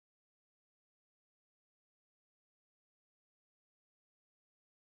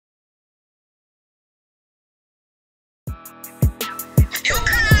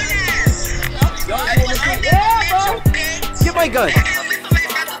my gun.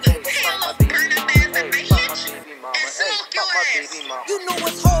 You know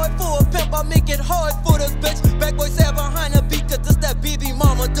it's hard for a pimp, I make it hard for this bitch. Bad boys have behind the beat, cause this that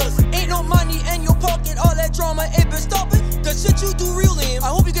Babymoma does. Ain't no money in your pocket, all that drama ain't been stopping. The shit you do real lame. I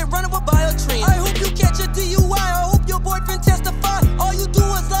hope you get run over by a train. I hope you catch a DUI, I hope your boyfriend testify. All you do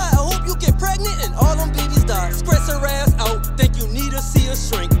is lie, I hope you get pregnant and all them babies die. Stress her ass out, think you need to see her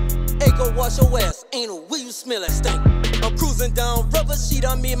shrink. Hey, go wash your ass, ain't no way you smell that stink. I'm cruising down rubber sheet,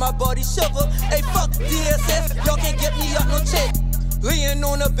 I made my body shiver. Hey, fuck DSS, y'all can't get me up no check. Laying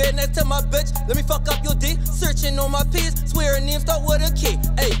on the bed next to my bitch, let me fuck up your dick. Searching on my piece, swear her name start with a K.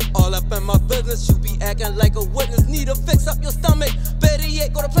 Hey, all up in my business, you be acting like a witness. Need to fix up your stomach, better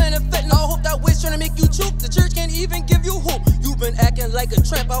yet, go to Planet Fitness. I hope that witch trying to make you choke, the church can't even give you hope. You been acting like a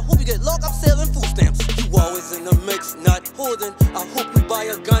tramp, I hope you get locked up selling food stamps. You always in the mix, not holding. I hope you buy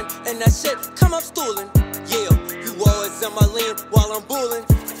a gun and that shit come up stolen. Yeah, you always in my lane while I'm bulling.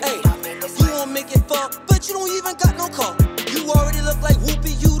 Hey, you won't make it far, but you don't even got no car. You already look like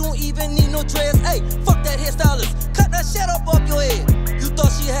Whoopi, you don't even need no dress. Hey, fuck that hairstylist, cut that shit up off your head. You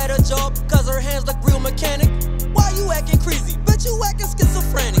thought she had a job, cause her hands look real mechanic. Why you acting crazy, but you acting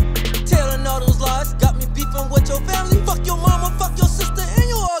schizophrenic. Telling all those lies, got me beefing with your family. Fuck your mama, fuck your sister, and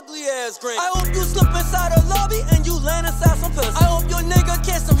your ugly ass granny. I hope you slip inside a lobby, and you land inside some pussy. I hope your nigga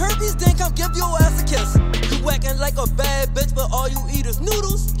catch some herpes, then come give your ass a kiss. You acting like a bad bitch, but all you eat is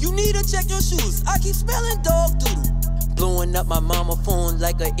noodles. You need to check your shoes, I keep smelling dog doodle. Blowing up my mama phone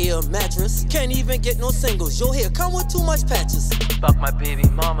like an air mattress. Can't even get no singles, your hair come with too much patches. Fuck my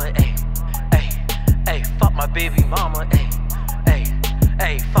Babymoma, ayy, ayy, ayy. Fuck my Babymoma, ayy, ayy,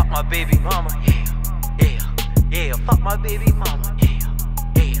 ayy. Fuck my Babymoma, yeah, yeah, yeah. Fuck my Babymoma, yeah,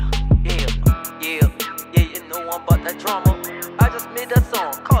 yeah, yeah, yeah, yeah. You know I'm about that drama. I just made that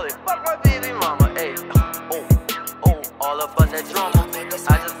song, call it Fuck My Babymoma, ayy. Oh, oh, all about that drama.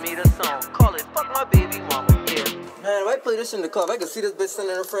 I just made a song, call it Fuck My Babymoma, yeah. Man, if I play this shit in the club, I can see this bitch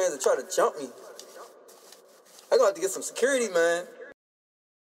sending her friends and try to jump me. I gonna have to get some security, man.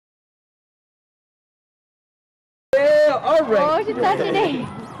 Yeah, all right. Oh, she touching it.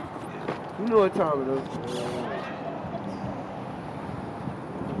 You know what time it is.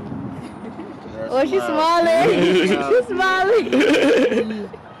 Oh, she's smiling. She's smiling.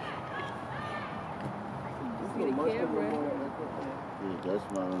 That's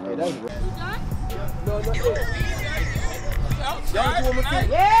smiling. Hey, that's right. No.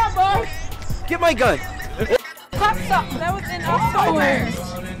 Yeah, boy. Get my gun. Popped up. That was in October.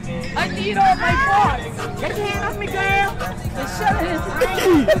 I need all my parts. Get your hand off me, girl. The shut it.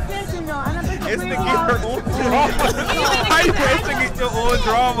 It's to get her own drama. How you supposed to get your own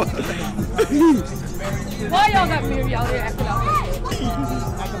drama? Why y'all got Mary out here acting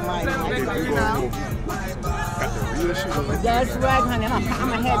out? That's right, honey. I'm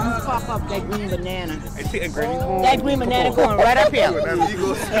gonna have you pop up that green banana. Hey, take a granny's home. That green banana going right up here.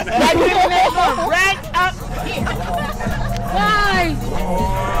 That green banana going right up here. Guys!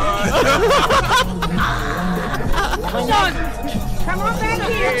 Come on back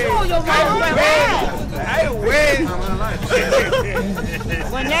here. You're right. I win.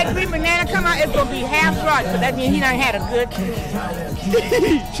 When that green banana come out, it's gonna be half right. So that means he done had a good.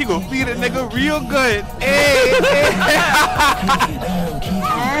 She gonna feed a nigga real good. Hey.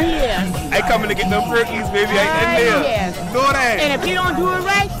 Yes. I coming to get them perkies, baby. I in there. Yes. Know that. And if he don't do it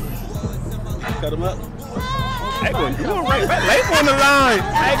right, Cut him up. I gonna do it right. My life on the line.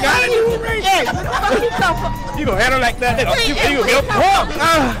 I got it. You gonna handle like that? You gonna get up?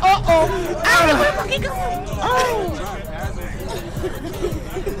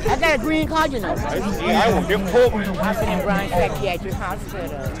 I got a green card, you know. Yeah, I won't get pulled. I've been in Bryan Psychiatric Hospital.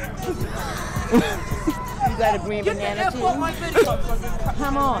 You got a green banana too?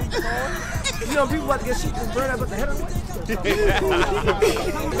 Come on. You know, people about to get shit and burn out at the head of me. Go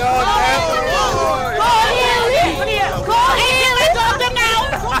ahead, let's go them now.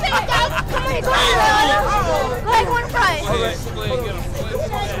 Come on, go ahead. Go ahead, go in front.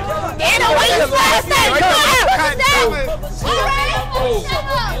 And away you last time. Go ahead, all right.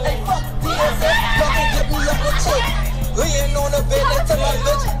 Laying on the bed next to my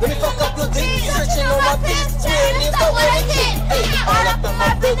bitch, let me fuck up your dick. Searching on my feet, swearing names start with a K. Hey, all up in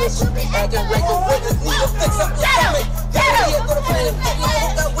my business, you be acting like a witness. Need to fix up your stomach. Gotta here, go to Planet Fitness.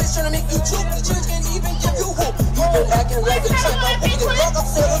 Hope that witch trying to make you choke. The church can't even give you hope. You been acting like a tramp. I hope you get locked up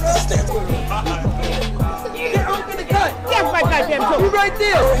selling food stamps. Get open the cut. That's my goddamn toe. You right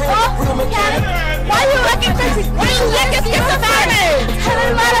there. Why you looking crazy? Why you looking schizophrenic?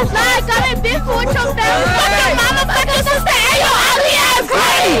 Telling about us lies, got me big for what your family. Fuck your mama, fuck your sister, and your ugly ass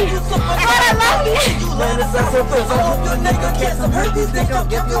granny. I love you. You land inside some fence. I hope your nigga some herpes, then come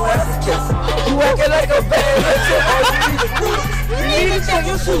give your ass a kiss. You acting like a bad bitch. You need to check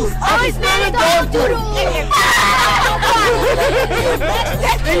your shoes. Always smell a dog doodle.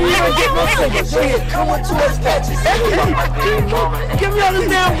 Then you don't get no tickets. Shit, come with 2 X patches. Give me all this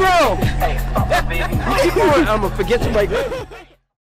damn girl. Hey, fuck my baby mama. Keep going. I'm gonna forget you right there.